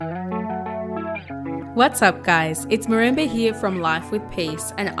What's up, guys? It's Marimba here from Life with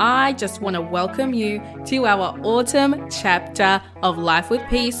Peace, and I just want to welcome you to our autumn chapter of Life with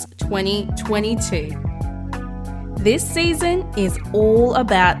Peace 2022. This season is all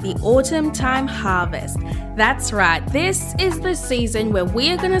about the autumn time harvest. That's right, this is the season where we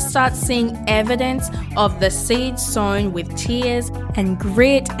are going to start seeing evidence of the seed sown with tears and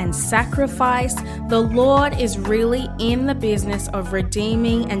grit and sacrifice. The Lord is really in the business of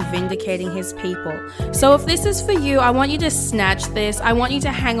redeeming and vindicating His people. So if this is for you, I want you to snatch this. I want you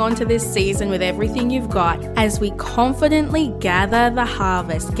to hang on to this season with everything you've got as we confidently gather the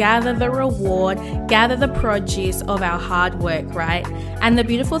harvest, gather the reward, gather the produce of our hard work, right? And the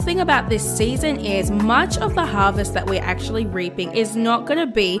beautiful thing about this season is much of the harvest that we're actually reaping is not going to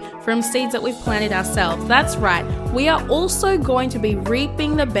be from seeds that we've planted ourselves. That's right. We are also going to be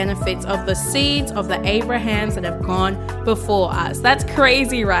reaping the benefits of the seeds of the Abrahams that have gone before us. That's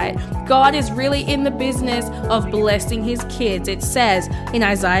crazy, right? God is really in the business of blessing His kids. It says in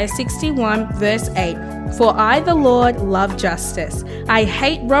Isaiah 61 verse 8, "For I, the Lord, love justice. I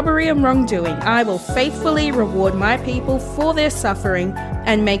hate robbery and wrongdoing. I will faithfully reward my people for their suffering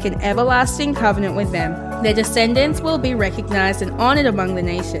and make an everlasting covenant with them. Their descendants will be recognized and honored among the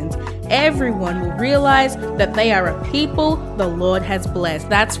nations. Everyone will realize that they are a people the Lord has blessed."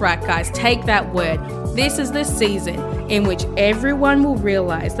 That's right, guys. Take that word. This is the season in which everyone will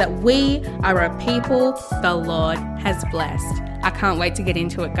realize that we are a people the Lord has blessed. I can't wait to get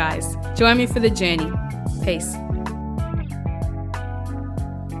into it, guys. Join me for the journey. Peace.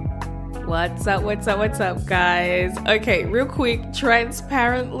 What's up, guys? Okay, real quick,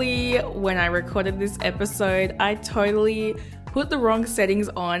 transparently, when I recorded this episode, I totally put the wrong settings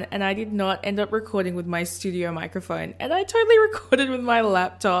on and I did not end up recording with my studio microphone. And I totally recorded with my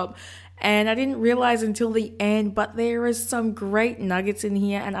laptop. And I didn't realize until the end, but there is some great nuggets in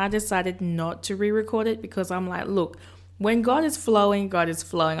here and I decided not to re-record it because I'm like, look, when God is flowing, God is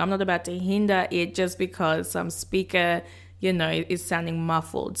flowing. I'm not about to hinder it just because some speaker, is sounding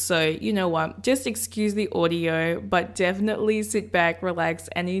muffled. So you know what? Just excuse the audio, but definitely sit back, relax,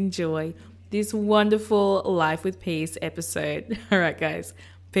 and enjoy this wonderful Life with Peace episode. All right, guys.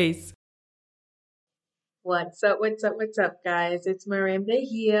 Peace. What's up, guys? It's Marimba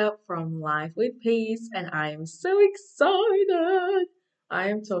here from Life with Peace, and I am so excited. I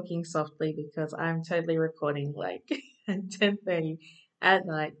am talking softly because I'm totally recording like at 10:30 at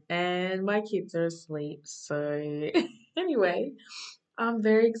night, and my kids are asleep. So anyway, I'm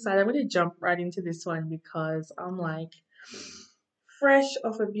very excited. I'm going to jump right into this one because I'm like fresh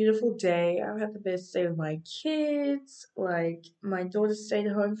off a beautiful day. I've had the best day with my kids. Like, my daughter stayed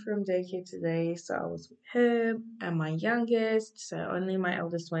home from daycare today, so I was with her and my youngest. So only my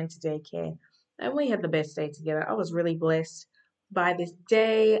eldest went to daycare, and we had the best day together. I was really blessed by this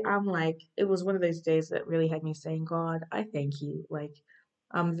day. I'm like, it was one of those days that really had me saying, God, I thank you. Like,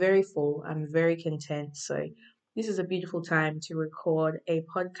 I'm very full. I'm very content. So this is a beautiful time to record a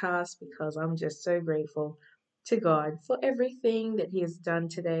podcast because I'm just so grateful to God for everything that He has done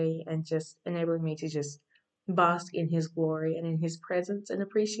today and just enabling me to just bask in His glory and in His presence and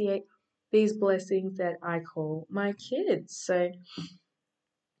appreciate these blessings that I call my kids. So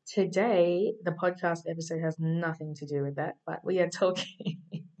today, the podcast episode has nothing to do with that, but we are talking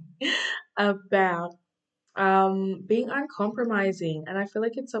about being uncompromising. And I feel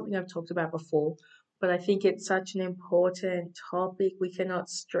like it's something I've talked about before, but I think it's such an important topic. We cannot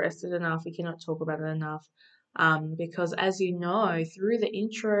stress it enough. We cannot talk about it enough. Because as you know, through the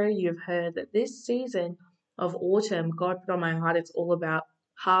intro, you've heard that this season of autumn, God put on my heart, it's all about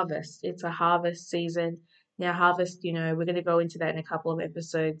harvest. It's a harvest season. Now, harvest, we're going to go into that in a couple of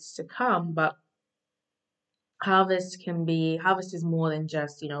episodes to come, but harvest is more than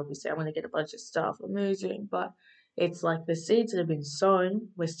just, obviously I'm going to get a bunch of stuff amazing, but it's like the seeds that have been sown,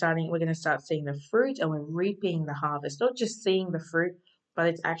 we're going to start seeing the fruit and we're reaping the harvest, not just seeing the fruit, but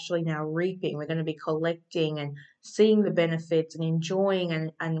it's actually now reaping. We're going to be collecting and seeing the benefits and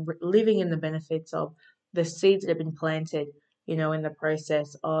enjoying and living in the benefits of the seeds that have been planted, in the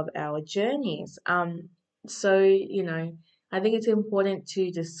process of our journeys. So, I think it's important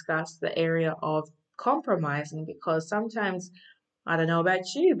to discuss the area of compromising because sometimes, I don't know about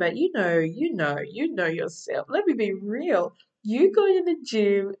you, but you know yourself. Let me be real. You go to the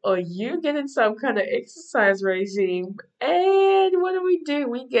gym or you get in some kind of exercise regime, and what do?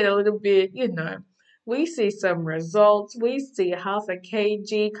 We get a little bit, we see some results. We see half a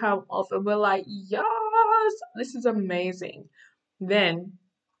kg come off, and we're like, yes, this is amazing. Then,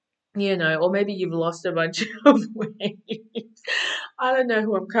 or maybe you've lost a bunch of weight. I don't know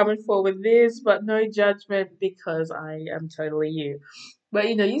who I'm coming for with this, but no judgment because I am totally you. But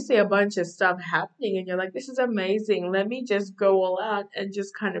you see a bunch of stuff happening and you're like, this is amazing. Let me just go all out and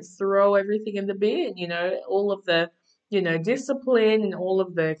just kind of throw everything in the bin, all of the, discipline and all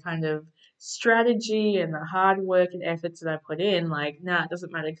of the kind of strategy and the hard work and efforts that I put in. Like, nah, it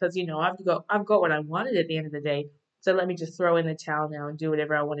doesn't matter because, I've got what I wanted at the end of the day. So let me just throw in the towel now and do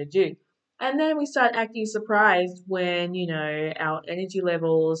whatever I want to do. And then we start acting surprised when, our energy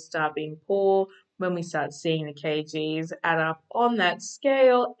levels start being poor, when we start seeing the kgs add up on that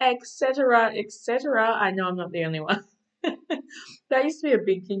scale, etc., etc. I know I'm not the only one. That used to be a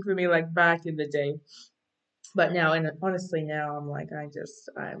big thing for me, like back in the day. But now, and honestly, now I'm like, I'm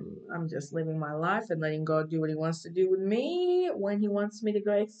just living my life and letting God do what He wants to do with me. When He wants me to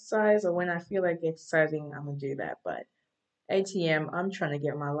go exercise, or when I feel like exercising, I'm gonna do that. But ATM, I'm trying to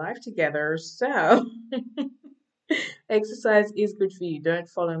get my life together, so. Exercise is good for you. Don't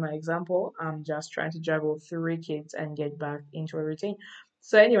follow my example. I'm just trying to juggle 3 kids and get back into a routine.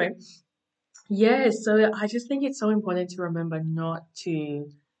 So anyway, yeah, so I just think it's so important to remember not to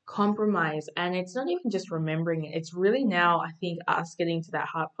compromise. And it's not even just remembering it. It's really now, I think, us getting to that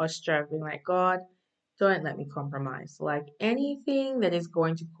heart posture of being like, God, don't let me compromise. Like anything that is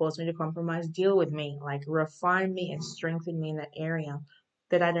going to cause me to compromise, deal with me. Like refine me and strengthen me in that area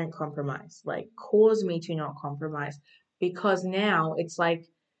that I don't compromise. Like cause me to not compromise. Because now it's like,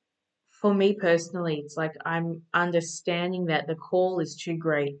 for me personally, it's like I'm understanding that the call is too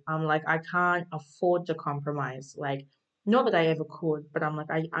great. I'm like, I can't afford to compromise. Like, not that I ever could, but I'm like,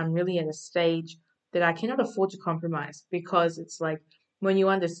 I'm really at a stage that I cannot afford to compromise because it's like when you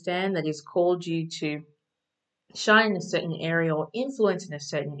understand that He's called you to shine in a certain area or influence in a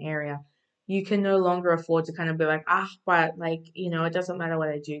certain area, you can no longer afford to kind of be like, but like, it doesn't matter what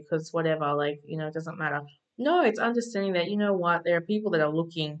I do because whatever, like, it doesn't matter. No, it's understanding that, what, there are people that are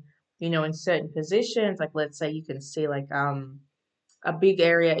looking, in certain positions. Like, let's say you can see like, a big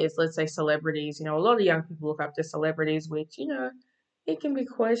area is, let's say, celebrities. A lot of young people look up to celebrities, which, it can be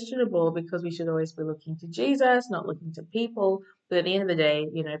questionable because we should always be looking to Jesus, not looking to people. But at the end of the day,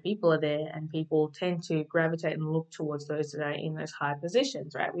 people are there and people tend to gravitate and look towards those that are in those high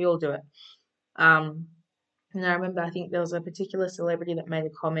positions, right? We all do it. Um, and I remember, I think there was a particular celebrity that made a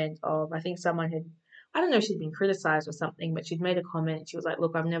comment of, I think someone had, I don't know if she'd been criticized or something, but she'd made a comment. She was like,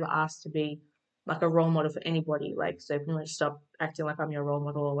 look, I've never asked to be like a role model for anybody. Like, so pretty much stop acting like I'm your role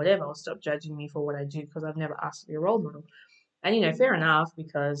model or whatever, or stop judging me for what I do because I've never asked to be a role model. And, fair enough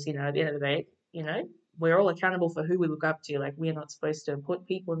because, at the end of the day, we're all accountable for who we look up to. Like, we're not supposed to put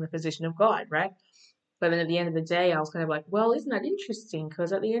people in the position of God, right? But then at the end of the day, I was kind of like, well, isn't that interesting?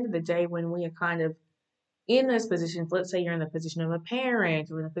 Because at the end of the day, when we are kind of in those positions, let's say you're in the position of a parent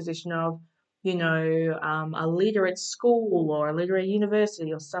or in the position of, a leader at school or a leader at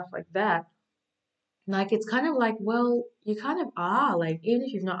university or stuff like that, like it's kind of like, well, you kind of are, like, even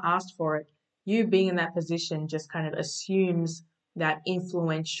if you've not asked for it, you being in that position just kind of assumes that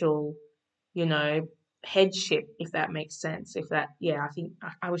influential, you know, headship, if that makes sense. If that, yeah,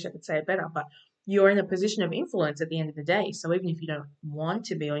 I wish I could say it better, but you're in a position of influence at the end of the day. So even if you don't want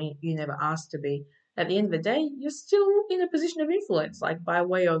to be or you never asked to be, at the end of the day, you're still in a position of influence, like by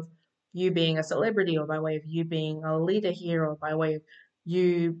way of you being a celebrity or by way of you being a leader here or by way of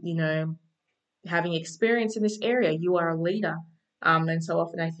you having experience in this area, you are a leader. And so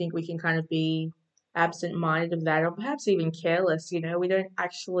often I think we can kind of be absent minded of that or perhaps even careless. We don't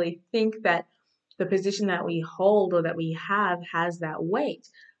actually think that the position that we hold or that we have has that weight.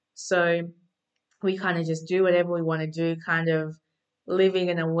 So we kind of just do whatever we want to do, kind of living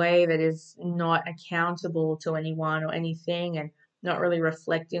in a way that is not accountable to anyone or anything and not really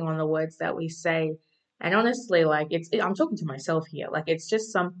reflecting on the words that we say. And honestly, like I'm talking to myself here. Like it's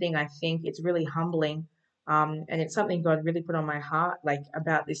just something I think it's really humbling. And it's something God really put on my heart, like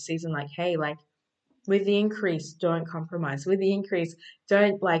about this season, like, hey, like with the increase, don't compromise. With the increase,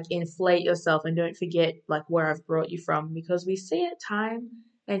 don't like inflate yourself and don't forget like where I've brought you from because we see it time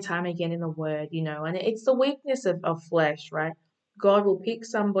and time again in the word, and it's the weakness of flesh, right? God will pick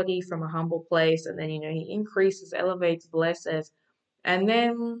somebody from a humble place and then, he increases, elevates, blesses. And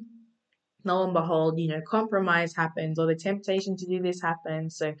then lo and behold, compromise happens or the temptation to do this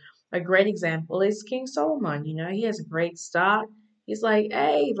happens. So a great example is King Solomon. He has a great start. He's like,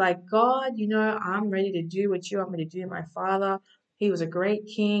 hey, like God, I'm ready to do what you want me to do, my father. He was a great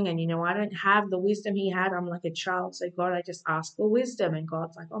king, and I don't have the wisdom he had. I'm like a child. So God, I just ask for wisdom. And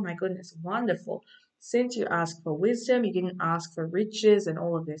God's like, oh my goodness, wonderful. Since you asked for wisdom, you didn't ask for riches and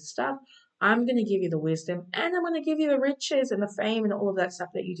all of this stuff. I'm going to give you the wisdom and I'm going to give you the riches and the fame and all of that stuff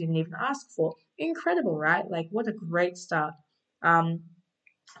that you didn't even ask for. Incredible, right? Like, what a great start. Um,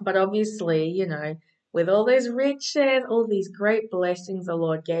 but obviously, with all those riches, all these great blessings the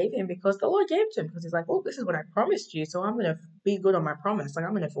Lord gave him, because the Lord gave to him, because he's like, oh, this is what I promised you, so I'm going to be good on my promise. Like,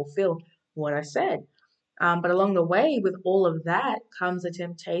 I'm going to fulfill what I said. But along the way, with all of that comes a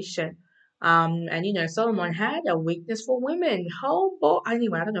temptation. And Solomon had a weakness for women. Homeboy,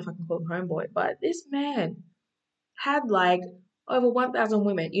 anyway, I don't know if I can call him homeboy, but this man had like over 1,000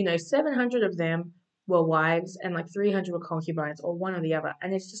 women. 700 of them were wives and like 300 were concubines, or one or the other.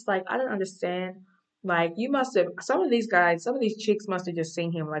 And it's just like, I don't understand. Like, you must have, some of these guys, some of these chicks must have just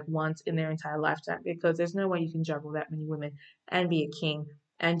seen him like once in their entire lifetime, because there's no way you can juggle that many women and be a king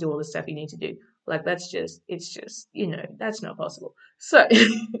and do all the stuff you need to do. Like, it's just, that's not possible. So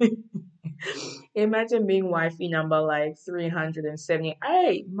imagine being wifey number like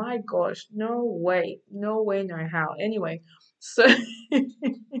 378. My gosh, no way, no way, no how. Anyway, so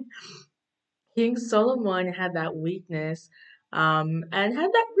King Solomon had that weakness, and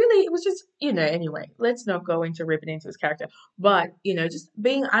had that really, it was just, anyway, let's not go into ripping into his character, but, just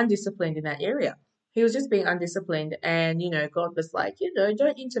being undisciplined in that area. He was just being undisciplined, and, God was like,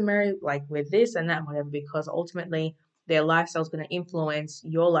 don't intermarry like with this and that and whatever, because ultimately their lifestyle is going to influence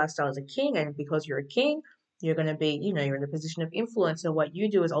your lifestyle as a king. And because you're a king, you're going to be, you're in a position of influence. So what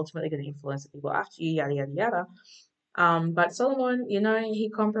you do is ultimately going to influence the people after you, yada, yada, yada. But Solomon, he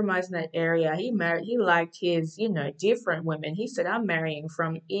compromised in that area. He liked his, different women. He said, I'm marrying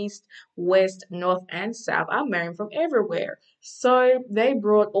from east, west, north, and south. I'm marrying from everywhere. So they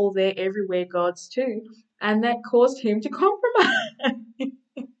brought all their everywhere gods too, and that caused him to compromise.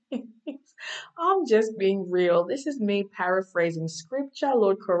 I'm just being real. This is me paraphrasing scripture.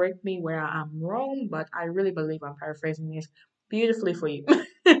 Lord, correct me where I'm wrong, but I really believe I'm paraphrasing this beautifully for you.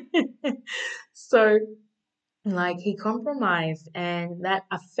 So, like, he compromised, and that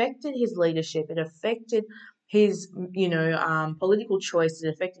affected his leadership. It affected his political choices. It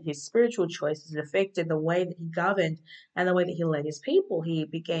affected his spiritual choices. It affected the way that he governed and the way that he led his people. He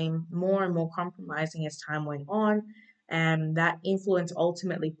became more and more compromising as time went on, and that influence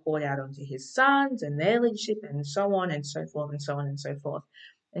ultimately poured out onto his sons and their leadership, and so on and so forth and so on and so forth.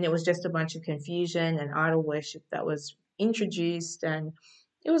 And it was just a bunch of confusion and idol worship that was introduced, and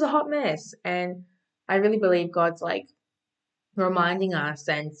it was a hot mess. And I really believe God's like reminding us,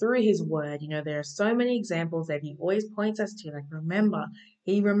 and through his word, there are so many examples that he always points us to. Like,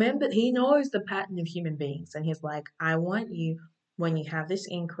 he knows the pattern of human beings, and he's like, I want you, when you have this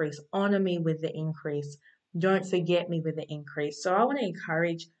increase, honor me with the increase. Don't forget me with the increase. So I want to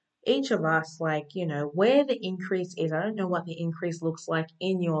encourage each of us, like, where the increase is. I don't know what the increase looks like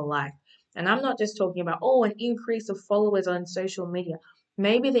in your life. And I'm not just talking about, an increase of followers on social media.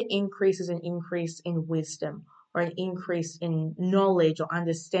 Maybe the increase is an increase in wisdom, or an increase in knowledge or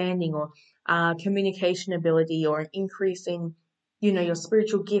understanding, or communication ability, or an increase in your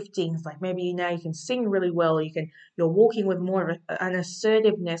spiritual giftings. Like, maybe now you can sing really well, or you're walking with more of an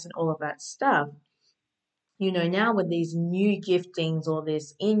assertiveness and all of that stuff. Now with these new giftings or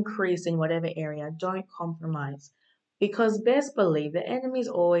this increase in whatever area, don't compromise, because best believe the enemy's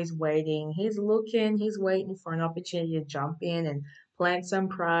always waiting. He's looking, he's waiting for an opportunity to jump in and plant some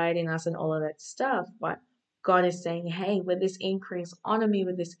pride in us and all of that stuff. But God is saying, hey, with this increase, honor me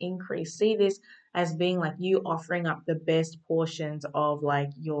with this increase. See this as being like you offering up the best portions of like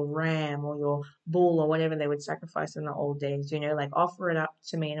your ram or your bull or whatever they would sacrifice in the old days. Like, offer it up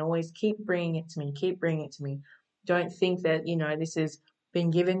to me and always keep bringing it to me, keep bringing it to me. Don't think that, this has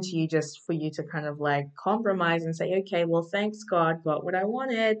been given to you just for you to kind of like compromise and say, okay, well, thanks God, got what I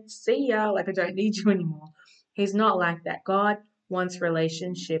wanted. See ya. Like, I don't need you anymore. He's not like that. God wants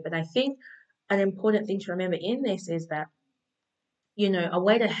relationship. And I think an important thing to remember in this is that, a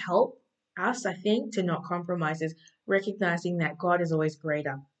way to help us, I think, to not compromise is recognizing that God is always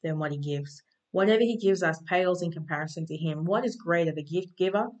greater than what he gives. Whatever he gives us pales in comparison to him. What is greater, the gift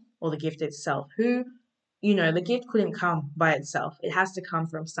giver or the gift itself? The gift couldn't come by itself. It has to come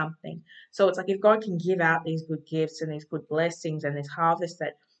from something. So it's like, if God can give out these good gifts and these good blessings and this harvest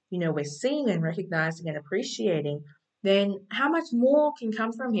that, we're seeing and recognizing and appreciating, then how much more can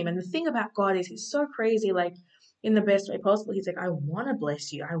come from him? And the thing about God is he's so crazy, like, in the best way possible. He's like, I want to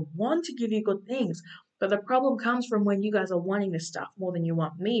bless you. I want to give you good things. But the problem comes from when you guys are wanting the stuff more than you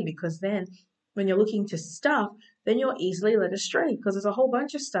want me, because then when you're looking to stuff, then you're easily led astray, because there's a whole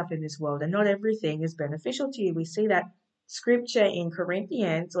bunch of stuff in this world and not everything is beneficial to you. We see that scripture in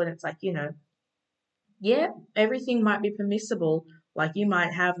Corinthians when it's like, everything might be permissible. Like, you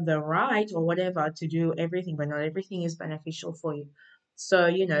might have the right or whatever to do everything, but not everything is beneficial for you.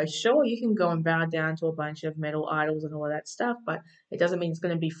 So, sure, you can go and bow down to a bunch of metal idols and all of that stuff, but it doesn't mean it's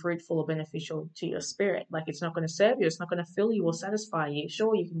going to be fruitful or beneficial to your spirit. Like, it's not going to serve you. It's not going to fill you or satisfy you.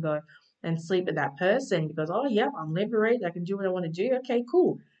 Sure, you can go and sleep with that person because, oh, yeah, I'm liberated. I can do what I want to do. Okay,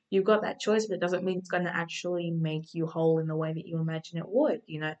 cool. You've got that choice, but it doesn't mean it's going to actually make you whole in the way that you imagine it would,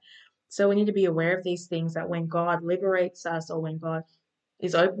 So we need to be aware of these things, that when God liberates us or when God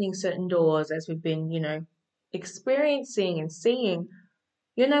is opening certain doors, as we've been, experiencing and seeing,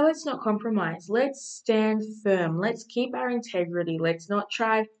 let's not compromise. Let's stand firm. Let's keep our integrity. Let's not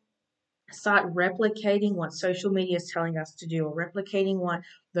try start replicating what social media is telling us to do, or replicating what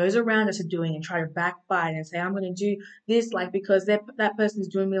those around us are doing, and try to backbite and say, I'm going to do this because that person is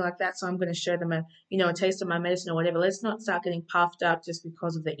doing me like that, so I'm going to show them a taste of my medicine or whatever. Let's not start getting puffed up just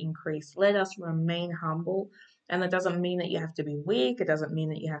because of the increase. Let us remain humble. And that doesn't mean that you have to be weak. It doesn't mean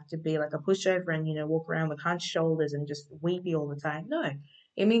that you have to be like a pushover and, walk around with hunched shoulders and just weepy all the time. No,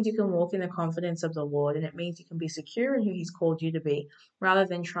 it means you can walk in the confidence of the Lord, and it means you can be secure in who He's called you to be, rather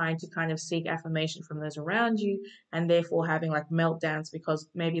than trying to kind of seek affirmation from those around you and therefore having like meltdowns because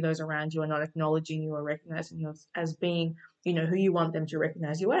maybe those around you are not acknowledging you or recognizing you as being, who you want them to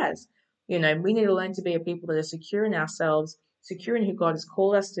recognize you as. We need to learn to be a people that are secure in ourselves, secure in who God has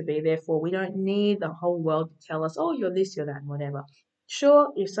called us to be. Therefore, we don't need the whole world to tell us, oh, you're this, you're that, and whatever.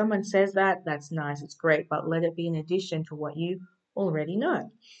 Sure, if someone says that, that's nice, it's great, but let it be in addition to what you already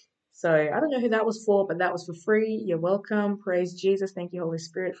know. So I don't know who that was for, but that was for free. You're welcome. Praise Jesus. Thank you, Holy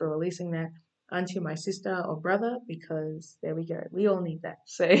Spirit, for releasing that unto my sister or brother, because there we go. We all need that.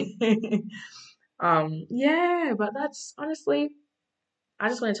 So yeah, but that's honestly, I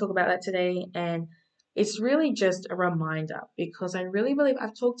just want to talk about that today. And it's really just a reminder, because I really believe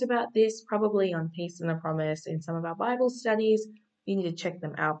I've talked about this probably on Peace and the Promise in some of our Bible studies. You need to check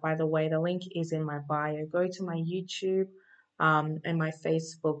them out, by the way. The link is in my bio. Go to my YouTube and my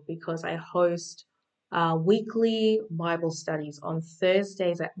Facebook, because I host weekly Bible studies on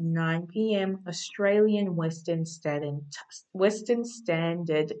Thursdays at 9 p.m. Australian Western Standard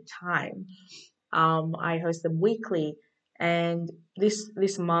Time. I host them weekly, and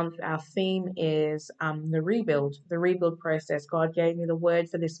this month our theme is the rebuild process. God gave me the word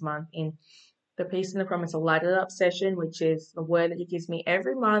for this month in the Peace and the Promise, a Light It Up session, which is the word that He gives me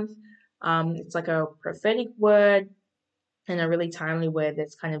every month. It's like a prophetic word and a really timely word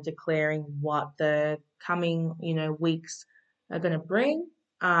that's kind of declaring what the coming, weeks are going to bring.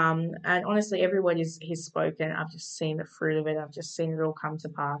 And honestly, every word He's spoken, I've just seen the fruit of it. I've just seen it all come to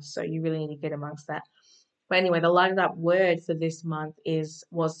pass. So you really need to get amongst that. But anyway, the lighted up word for this month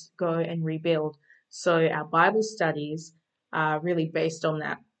was go and rebuild. So our Bible studies are really based on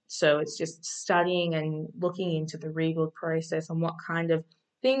that. So it's just studying and looking into the rebuild process and what kind of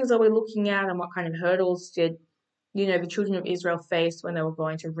things are we looking at and what kind of hurdles did, the children of Israel face when they were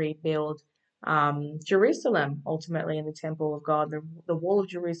going to rebuild Jerusalem, ultimately in the temple of God, the wall of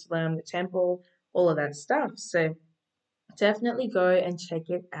Jerusalem, the temple, all of that stuff. So definitely go and check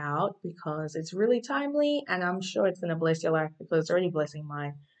it out, because it's really timely, and I'm sure it's going to bless your life because it's already blessing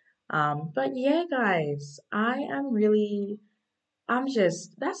mine. But yeah, guys,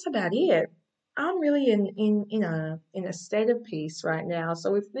 that's about it. I'm really in a state of peace right now.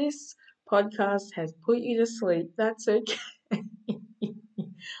 So if this podcast has put you to sleep, that's okay.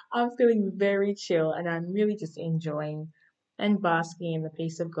 I'm feeling very chill, and I'm really just enjoying and basking in the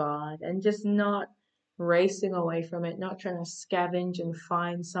peace of God, and just not racing away from it, not trying to scavenge and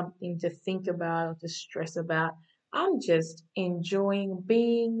find something to think about or to stress about. I'm just enjoying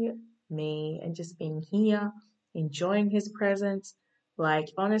being me and just being here, enjoying His presence.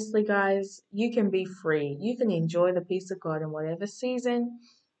 Like, honestly, guys, you can be free. You can enjoy the peace of God in whatever season,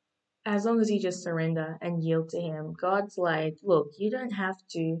 as long as you just surrender and yield to Him. God's like, look, you don't have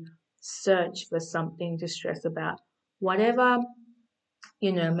to search for something to stress about. Whatever,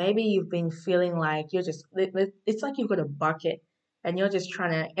 maybe you've been feeling like it's like you've got a bucket and you're just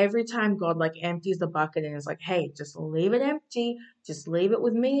trying to, every time God like empties the bucket and is like, hey, just leave it empty. Just leave it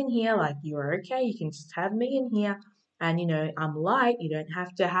with me in here. Like, you're okay. You can just have me in here. And, I'm light. You don't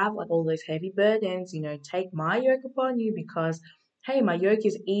have to have like all those heavy burdens, take my yoke upon you, because hey, my yoke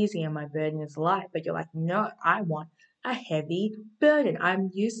is easy and my burden is light. But you're like, no, I want a heavy burden. I'm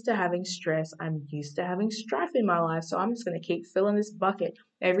used to having stress. I'm used to having strife in my life. So I'm just going to keep filling this bucket.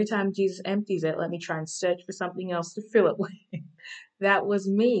 Every time Jesus empties it, let me try and search for something else to fill it with. That was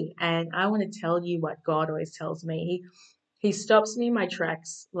me. And I want to tell you what God always tells me. He stops me in my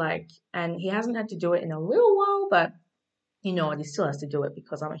tracks, and He hasn't had to do it in a little while, but you know what, He still has to do it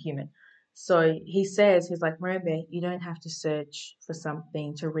because I'm a human. So He's like, Miranda, you don't have to search for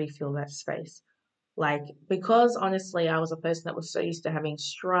something to refill that space. Because honestly, I was a person that was so used to having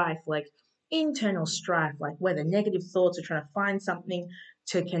strife. internal strife, like whether negative thoughts are trying to find something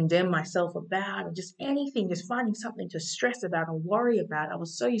to condemn myself about, or just anything, just finding something to stress about or worry about. I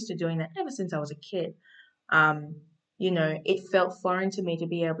was so used to doing that ever since I was a kid. It felt foreign to me to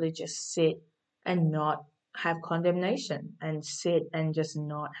be able to just sit and not have condemnation, and sit and just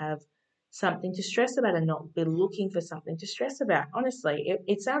not have something to stress about, and not be looking for something to stress about. Honestly,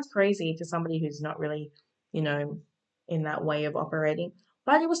 it sounds crazy to somebody who's not really, in that way of operating.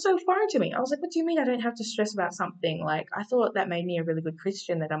 But it was so foreign to me. I was like, what do you mean I don't have to stress about something? Like, I thought that made me a really good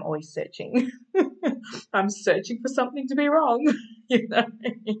Christian, that I'm always searching. I'm searching for something to be wrong.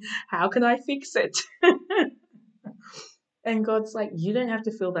 How can I fix it? And God's like, you don't have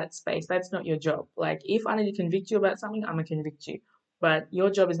to fill that space. That's not your job. Like, if I need to convict you about something, I'm going to convict you. But your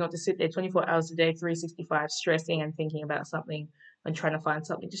job is not to sit there 24 hours a day, 365, stressing and thinking about something and trying to find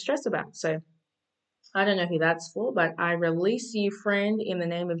something to stress about. So I don't know who that's for, but I release you, friend, in the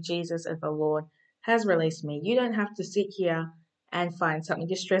name of Jesus, as the Lord has released me. You don't have to sit here and find something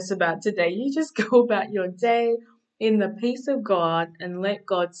to stress about today. You just go about your day in the peace of God and let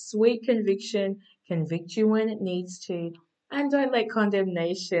God's sweet conviction convict you when it needs to. And don't let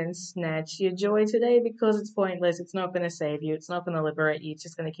condemnation snatch your joy today, because it's pointless. It's not going to save you. It's not going to liberate you. It's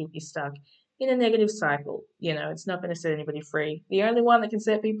just going to keep you stuck in a negative cycle. It's not going to set anybody free. The only one that can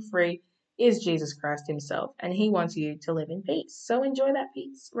set people free is Jesus Christ himself, and he wants you to live in peace. So enjoy that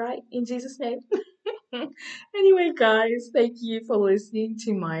peace, right? In Jesus' name. Anyway, guys, thank you for listening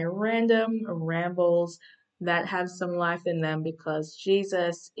to my random rambles that have some life in them, because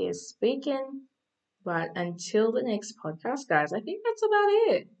Jesus is speaking. But until the next podcast, guys, I think that's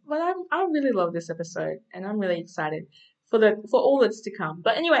about it. But I really love this episode, and I'm really excited for all that's to come.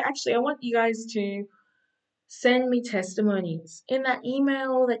 But anyway, actually, I want you guys to send me testimonies. In that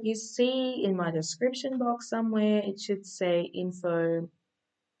email that you see in my description box somewhere, it should say info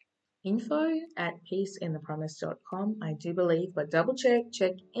at peaceinthepromise.com, I do believe, but double check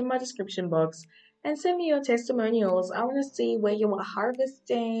in my description box and send me your testimonials. I want to see where you are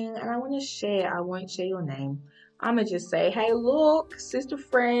harvesting, and I want to share. I won't share your name. I'm going to just say, hey, look, Sister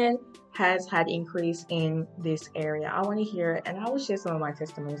Fran has had increase in this area. I want to hear it, and I will share some of my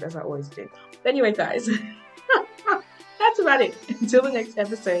testimonies, as I always do. But anyway, guys, that's about it. Until the next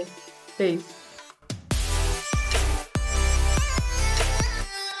episode. Peace.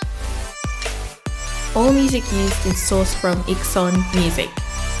 All music used is sourced from Ixon Music.